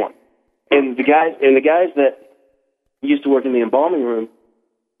 Everyone. And the guys that used to work in the embalming room,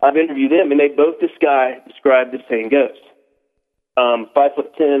 I've interviewed them, and they both described the same ghost.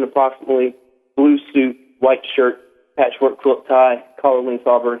 5'10", approximately, blue suit, white shirt, patchwork quilt tie, collar length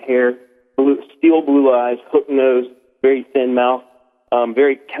auburn hair, steel blue eyes, hook nose, very thin mouth,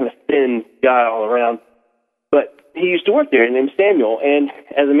 very kind of thin guy all around. But he used to work there, named Samuel, and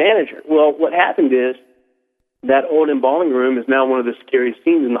as a manager. Well, what happened is that old embalming room is now one of the scariest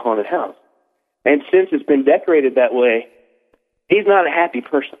scenes in the haunted house. And since it's been decorated that way, he's not a happy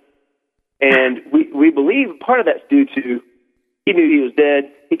person. And we believe part of that's due to he knew he was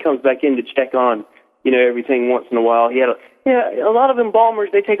dead. He comes back in to check on, everything once in a while. He had a lot of embalmers,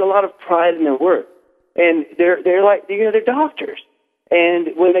 they take a lot of pride in their work. And they're like, they're doctors.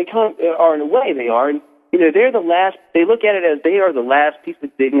 And when they come, or in a way they are, and, they're the last, they look at it as they are the last piece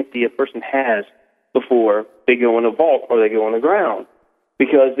of dignity a person has before they go in a vault or they go on the ground.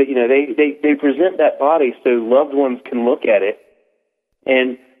 Because, they present that body so loved ones can look at it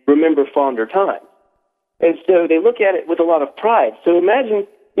and remember fonder times. And so they look at it with a lot of pride. So imagine,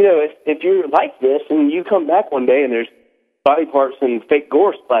 if you're like this and you come back one day and there's body parts and fake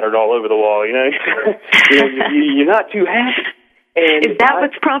gore splattered all over the wall, you're not too happy. And is that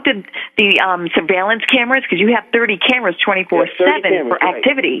what's prompted the surveillance cameras? Because you have 30 cameras 24/7 for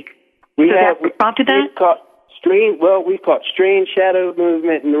activity. We prompted that? We've caught strange shadow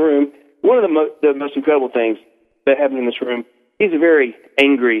movement in the room. One of the most incredible things that happened in this room, he's a very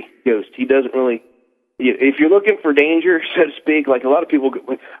angry ghost. He doesn't really, if you're looking for danger, so to speak, like a lot of people go,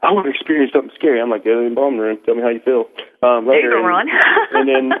 I want to experience something scary. I'm like, go to the embalming room, tell me how you feel. Later, there you go, Ron.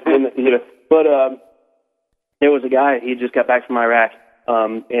 There was a guy, he just got back from Iraq,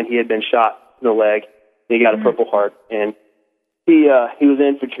 and he had been shot in the leg. He got a Purple Heart, and he was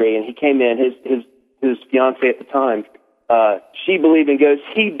infantry, and he came in. His fiancée at the time, she believed in ghosts.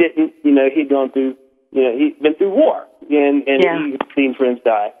 He didn't. He'd gone through. He'd been through war, and he'd seen friends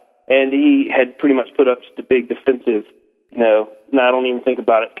die, and he had pretty much put up just a big defensive, no, I don't even think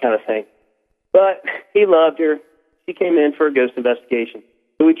about it kind of thing. But he loved her. She came in for a ghost investigation,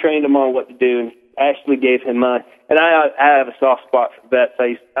 so we trained him on what to do, and actually gave him mine. And I have a soft spot for vets.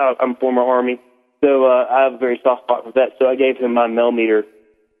 I'm former Army, so I have a very soft spot for vets. So I gave him my millimeter,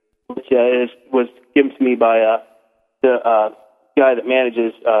 which was given to me by the guy that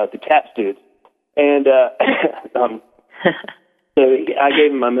manages the TAPS dudes. And so I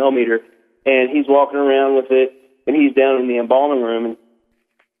gave him my millimeter, and he's walking around with it, and he's down in the embalming room and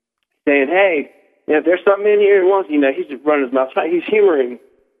saying, hey, if there's something in here, he's just running his mouth. He's humoring,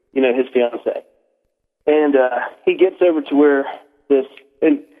 his fiancée. And he gets over to where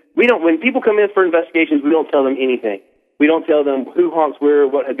and when people come in for investigations, we don't tell them anything. We don't tell them who haunts where,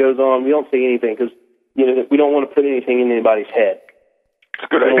 what goes on. We don't say anything because, we don't want to put anything in anybody's head. It's a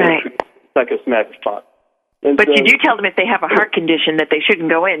good idea. Right. Psychosomatic spot. And but you do tell them if they have a heart condition that they shouldn't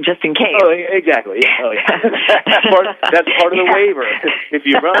go in just in case. Oh, exactly. Yeah. Oh, yeah. That's part of the waiver. If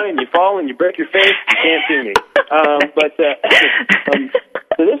you run and you fall and you break your face, you can't see me.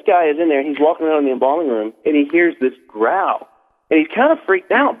 So this guy is in there. He's walking around in the embalming room, and he hears this growl, and he's kind of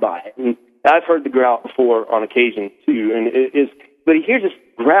freaked out by it. And I've heard the growl before on occasion too, but he hears this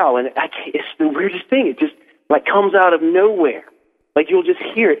growl, and it's the weirdest thing. It just comes out of nowhere. Like you'll just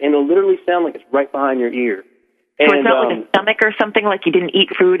hear it, and it'll literally sound like it's right behind your ear. So it's not like a stomach or something, like you didn't eat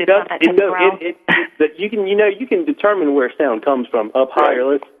food? It's not that type of growl? But you can determine where sound comes from, up high,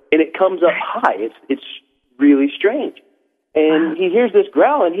 and it comes up high. It's really strange. And he hears this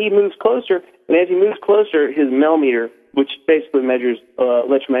growl, and he moves closer, and as he moves closer, his millimeter, which basically measures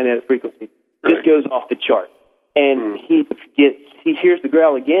electromagnetic frequency, just goes off the chart. And he hears the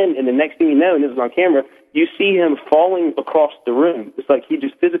growl again, and the next thing you know, and this is on camera, you see him falling across the room. It's like he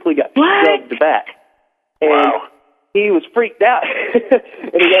just physically got shoved back. And he was freaked out, and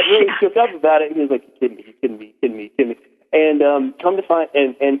he got really shook up about it. And he was like, "You kidding me?" And come to find,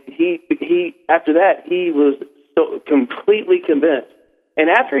 and he after that he was so completely convinced. And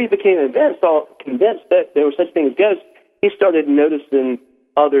after he became convinced that there was such a thing as ghosts, he started noticing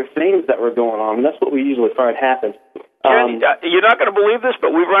other things that were going on. And that's what we usually find happens. You're not going to believe this,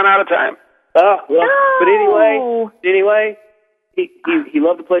 but we've run out of time. But anyway, he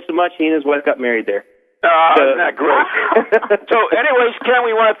loved the place so much. He and his wife got married there. Isn't that great? So, anyways, Ken, we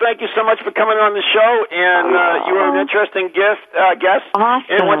want to thank you so much for coming on the show, and you were an interesting guest. Awesome.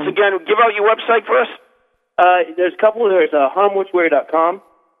 And once again, give out your website for us. There's a couple. There's hauntedmortuary.com.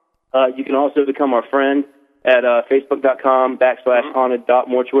 You can also become our friend at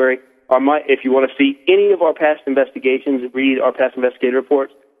facebook.com/haunted.mortuary. If you want to see any of our past investigations, read our past investigator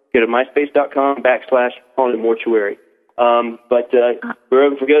reports, go to myspace.com/hauntedmortuary. But we're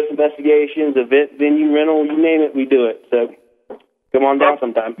open for ghost investigations, event, venue, rental, you name it, we do it. So come on down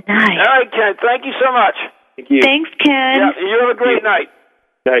sometime. Nice. All right, Ken, thank you so much. Thank you. Thanks, Ken. Yeah, you have a great night.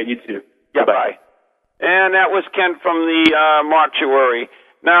 All right, you too. Yeah, bye. And that was Ken from the mortuary.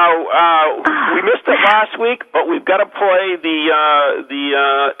 Now, we missed it last week, but we've got to play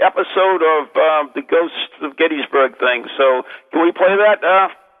the episode of the Ghost of Gettysburg thing. So can we play that,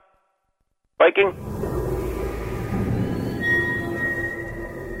 Viking?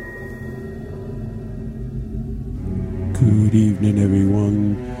 Good evening,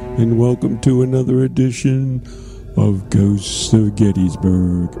 everyone, and welcome to another edition of Ghosts of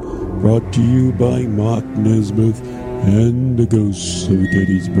Gettysburg, brought to you by Mark Nesmith and the Ghosts of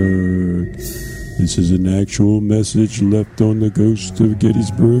Gettysburg. This is an actual message left on the Ghost of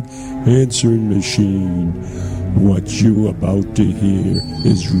Gettysburg answering machine. What you about to hear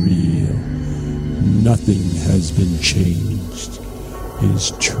is real. Nothing has been changed.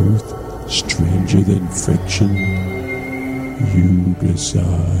 Is truth stranger than fiction? You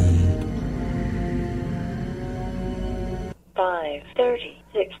decide.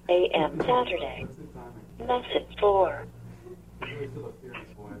 5:36 a.m. Saturday. Message 4.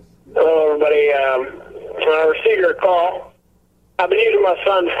 Hello, everybody. When I received your call, I've been using my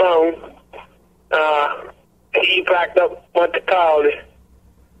son's phone. He packed up, went to college.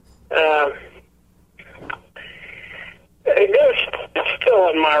 It goes still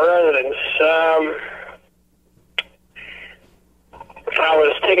in my residence. I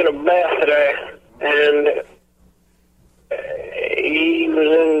was taking a bath today, and he was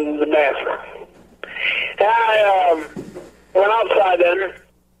in the bathroom. I went outside then,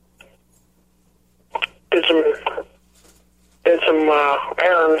 did some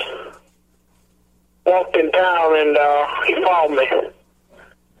errands, walked in town, and he followed me.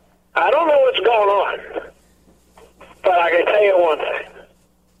 I don't know what's going on, but I can tell you one thing.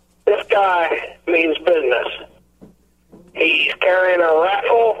 This guy means business. He's carrying a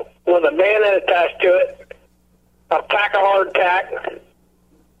rifle with a bayonet attached to it, a pack of hardtack,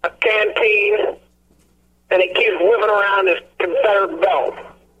 a canteen, and he keeps whipping around his Confederate belt.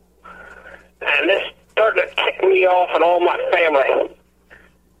 And this started to tick me off and all my family.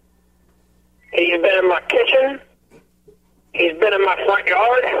 He's been in my kitchen. He's been in my front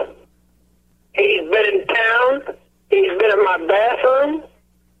yard. He's been in town. He's been in my bathroom.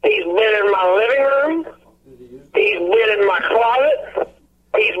 He's been in my living room. He's been in my closet.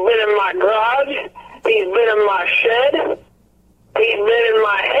 He's been in my garage. He's been in my shed. He's been in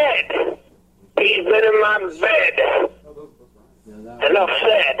my head. He's been in my bed. Enough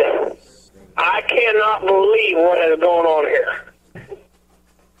said. I cannot believe what is going on here.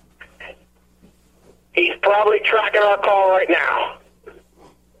 He's probably tracking our call right now.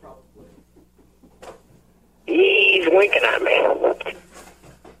 He's winking at me.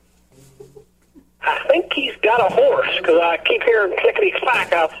 I think he's got a horse, because I keep hearing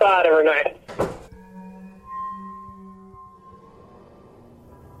clickety-clack outside every night.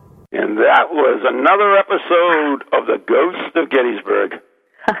 And that was another episode of the Ghost of Gettysburg.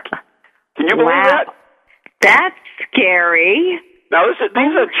 Can you believe that? That's scary. Now, these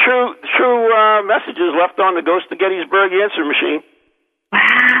are true messages left on the Ghost of Gettysburg answer machine.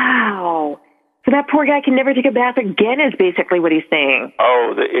 Wow. So that poor guy can never take a bath again is basically what he's saying.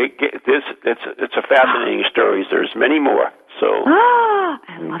 Oh, it's a fascinating story. There's many more. So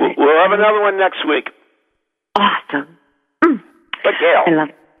I love it. We'll have another one next week. Awesome. But Gail. I love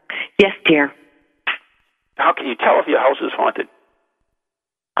it. Yes, dear. How can you tell if your house is haunted?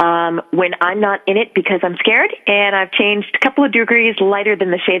 When I'm not in it because I'm scared, and I've changed a couple of degrees lighter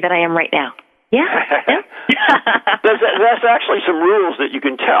than the shade that I am right now. Yeah. There's actually some rules that you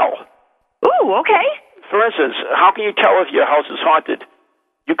can tell. Ooh, okay. For instance, how can you tell if your house is haunted?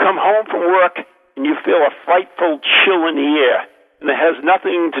 You come home from work and you feel a frightful chill in the air, and it has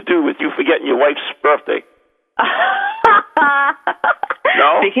nothing to do with you forgetting your wife's birthday.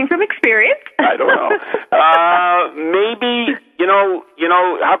 No? Speaking from experience. I don't know. Maybe,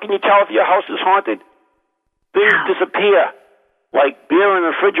 how can you tell if your house is haunted? Things disappear, like beer in the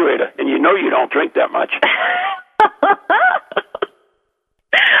refrigerator, and you know you don't drink that much.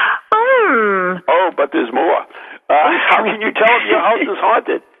 Oh, but there's more. How can you tell if your house is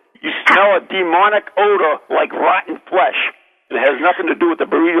haunted? You smell a demonic odor like rotten flesh, and it has nothing to do with the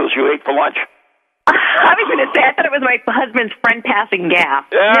burritos you ate for lunch. I was going to say, I thought it was my husband's friend passing gas.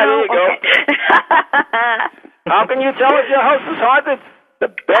 Yeah, there you go. How can you tell if your house is haunted? The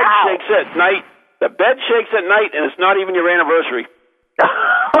bed shakes at night. The bed shakes at night, and it's not even your anniversary.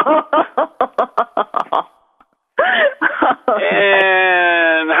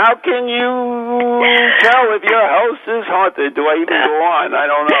 And how can you tell if your house is haunted? Do I even go on? I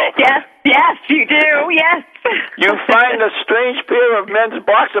don't know. Yes, you do. Yes. You find a strange pair of men's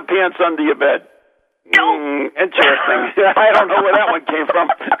boxer pants under your bed. Interesting. I don't know where that one came from.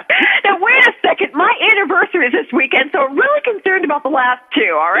 Now, wait a second. My anniversary is this weekend, so I'm really concerned about the last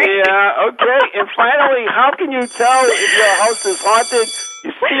two, all right? Yeah, okay. And finally, how can you tell if your house is haunted?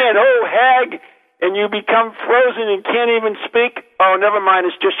 You see an old hag, and you become frozen and can't even speak? Oh, never mind.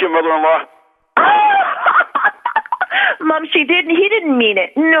 It's just your mother-in-law. Mom, he didn't mean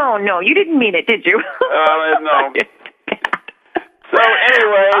it. No, you didn't mean it, did you? No. So,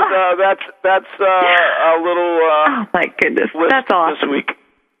 anyways, that's a little. Oh my goodness, that's awesome this week.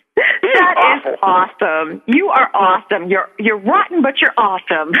 That is awesome. You are awesome. You're rotten, but you're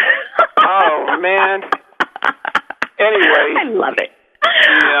awesome. Oh man. Anyways, I love it.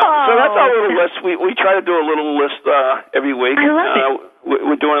 Yeah. So that's our little list. We try to do a little list every week. I love it.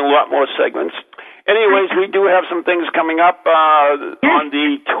 We're doing a lot more segments. Anyways, we do have some things coming up. On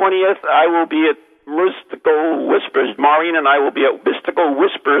the 20th, I will be at Mystical Whispers. Maureen and I will be at Mystical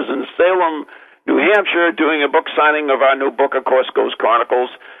Whispers in Salem, New Hampshire, doing a book signing of our new book, of course, Ghost Chronicles.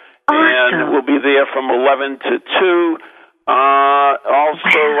 Awesome. And we'll be there from 11 to 2.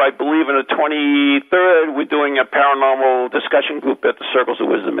 Also, I believe on the 23rd, we're doing a paranormal discussion group at the Circles of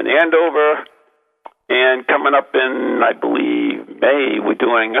Wisdom in Andover. And coming up in, I believe, May, we're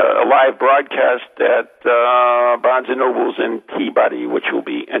doing a live broadcast at Barnes & Noble's in Peabody, which will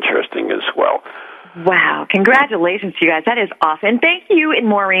be interesting as well. Wow. Congratulations to you guys. That is awesome. And thank you and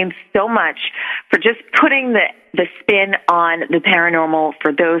Maureen so much for just putting the spin on the paranormal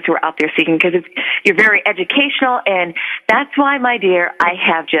for those who are out there seeking, because you're very educational, and that's why, my dear, I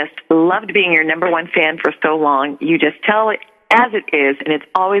have just loved being your number one fan for so long. You just tell it as it is, and it's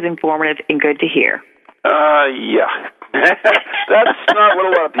always informative and good to hear. Yeah. That's not what a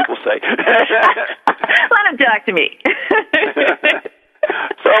lot of people say. Let them talk to me.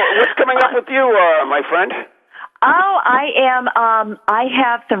 So, what's coming up with you, my friend? Oh, I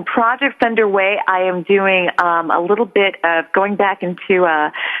have some projects underway. I am doing a little bit of going back into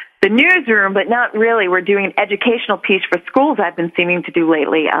the newsroom, but not really. We're doing an educational piece for schools I've been seeming to do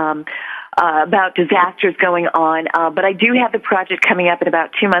lately about disasters going on. But I do have the project coming up in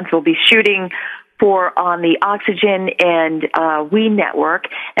about 2 months. We'll be shooting on the Oxygen and We Network,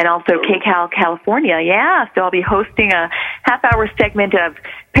 and also KCAL California. Yeah, so I'll be hosting a half-hour segment of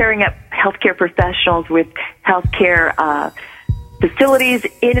pairing up healthcare professionals with healthcare facilities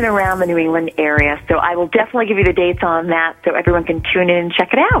in and around the New England area. So I will definitely give you the dates on that so everyone can tune in and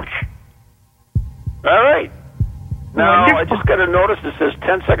check it out. All right. Now, Wonderful. I just got a notice that says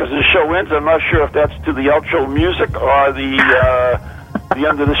 10 seconds of the show ends. I'm not sure if that's to the outro music or the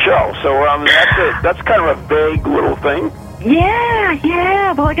end of the show. So that's kind of a vague little thing.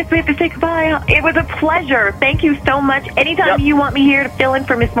 Yeah. Well, I guess we have to say goodbye. It was a pleasure. Thank you so much. Anytime you want me here to fill in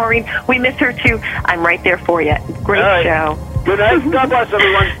for Miss Maureen, we miss her too. I'm right there for you. Great show. Good night. God bless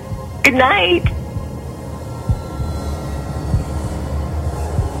everyone. Good night.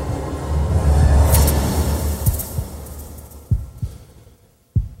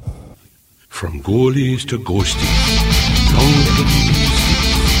 From ghoulies to ghosties,